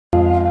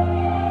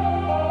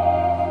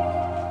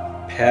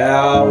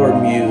Power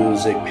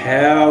music,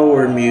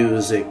 power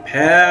music,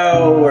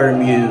 power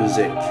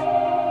music.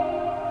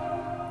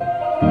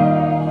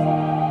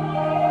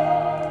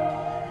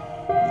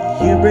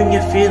 You bring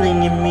a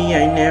feeling in me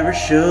I never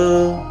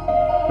show.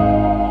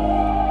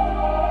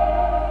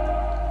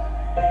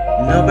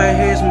 Nobody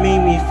has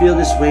made me feel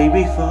this way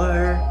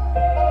before.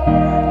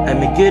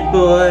 I'm a good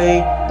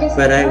boy,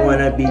 but I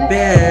wanna be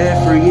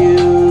bad for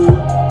you.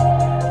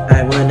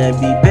 I wanna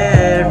be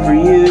bad for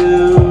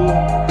you.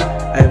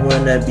 I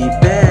wanna be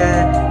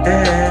bad,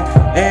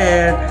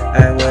 and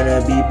I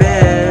wanna be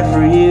bad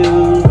for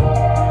you.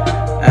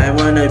 I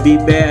wanna be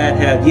bad,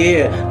 hell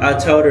yeah. I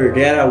told her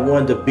that I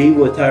wanted to be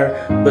with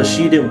her, but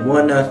she didn't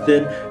want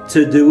nothing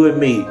to do with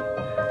me.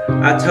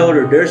 I told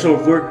her there's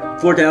over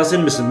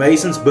 4,000 Miss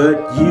Masons, but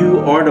you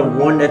are the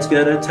one that's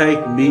gonna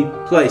take me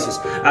places.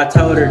 I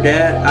told her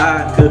that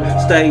I could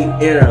stay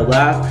in her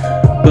life,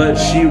 but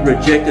she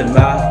rejected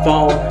my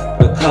phone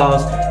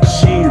because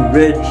she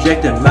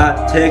rejected my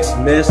text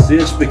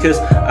message because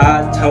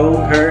I told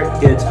her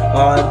it's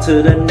on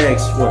to the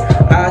next one.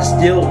 I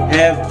still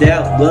have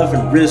that love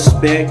and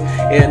respect,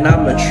 and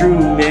I'm a true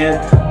man,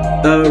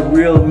 a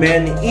real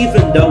man.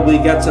 Even though we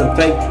got some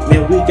fake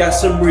man, we got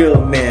some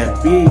real man,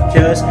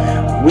 because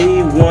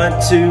we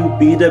want to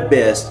be the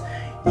best.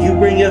 You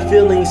bring up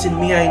feelings in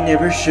me I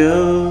never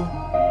show.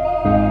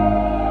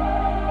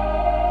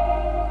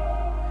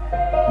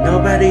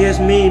 Nobody has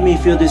made me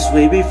feel this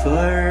way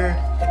before.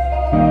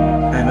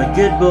 I'm a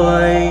good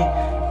boy,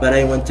 but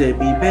I want to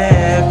be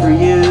bad for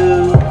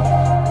you.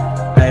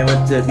 I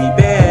want to be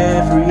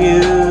bad for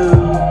you.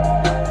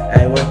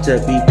 I want to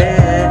be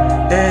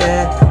bad,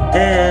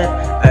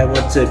 I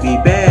want to be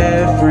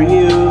bad for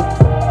you.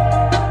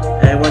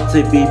 I want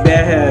to be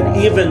bad.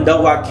 Even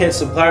though I can't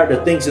supply her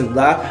the things in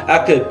life, I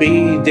could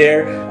be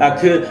there. I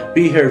could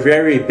be her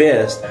very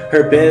best.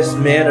 Her best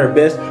man, her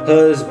best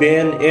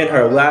husband in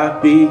her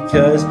life,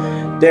 because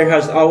there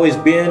has always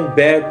been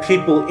bad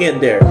people in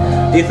there.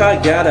 If I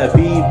gotta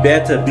be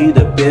bad to be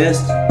the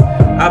best,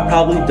 I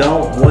probably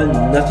don't want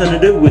nothing to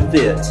do with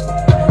it.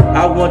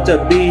 I want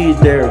to be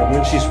there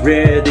when she's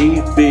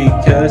ready,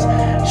 because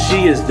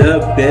she is the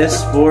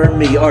best for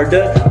me, or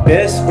the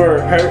best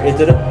for her. It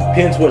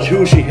depends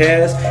who she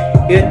has.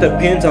 It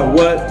depends on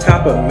what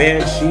type of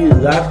man she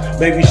likes.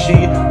 Maybe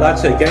she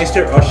likes a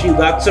gangster, or she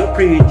likes a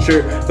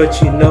preacher.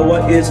 But you know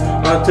what? It's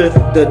onto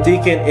the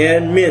deacon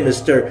and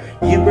minister.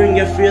 You bring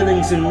your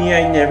feelings in me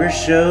I never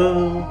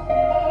show.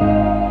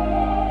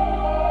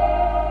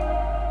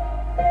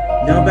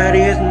 Nobody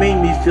has made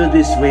me feel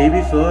this way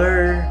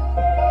before.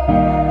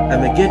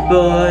 I'm a good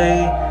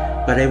boy,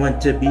 but I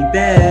want to be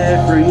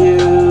bad for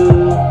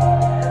you.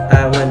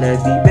 I wanna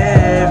be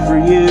bad for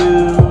you.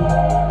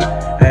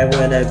 I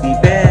wanna be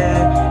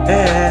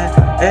bad,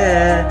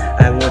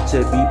 I want to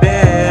be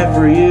bad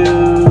for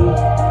you.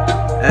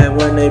 I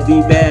wanna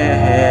be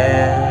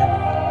bad.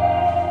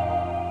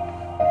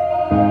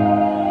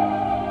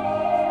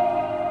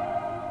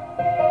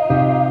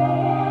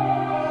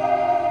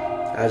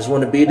 I just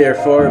want to be there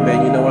for her,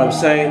 man. You know what I'm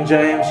saying,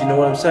 James? You know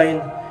what I'm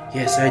saying?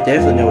 Yes, I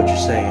definitely know what you're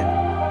saying.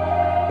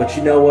 But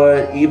you know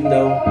what? Even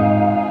though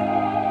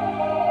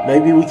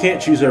maybe we can't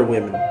choose our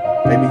women,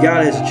 maybe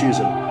God has to choose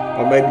them,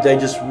 or maybe they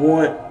just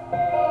want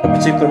a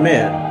particular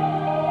man.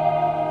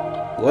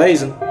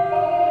 Blazing.